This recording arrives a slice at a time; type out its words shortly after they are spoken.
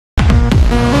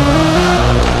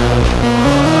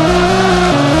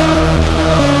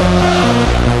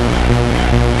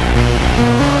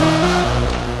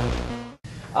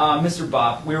Mr.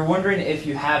 Bopp, we were wondering if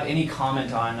you have any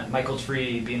comment on Michael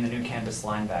Tree being the new campus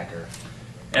linebacker.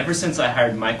 Ever since I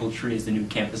hired Michael Tree as the new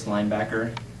campus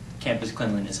linebacker, campus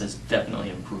cleanliness has definitely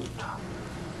improved.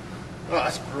 Oh,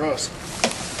 that's gross.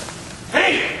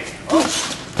 Hey! Oh.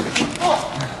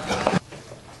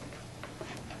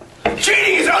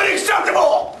 Cheating is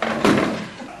unacceptable!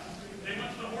 They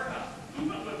went to the whorehouse. Who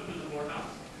went with them to the whorehouse?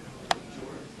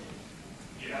 George.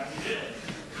 Yeah, he did.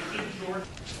 He did, George.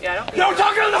 Yeah, I don't. No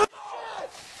talking on the...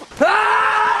 Ah!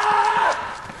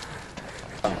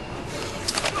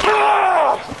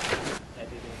 Ah!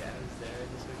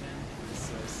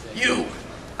 You!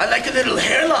 I like the little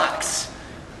hair locks!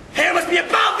 Hair must be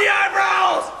above the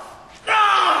eyebrows!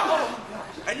 Ah!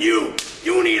 And you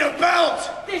need a belt!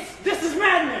 This is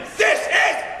madness! This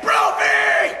is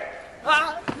Brophy!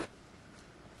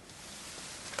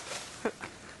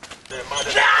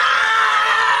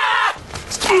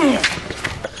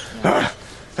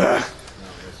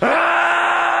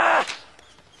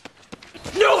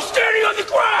 No standing on the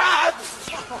ground!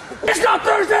 It's not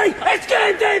Thursday! It's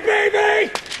game day,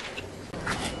 baby!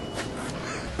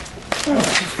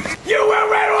 You will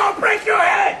red or I'll break your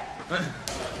head!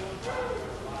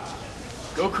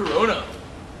 Go Corona!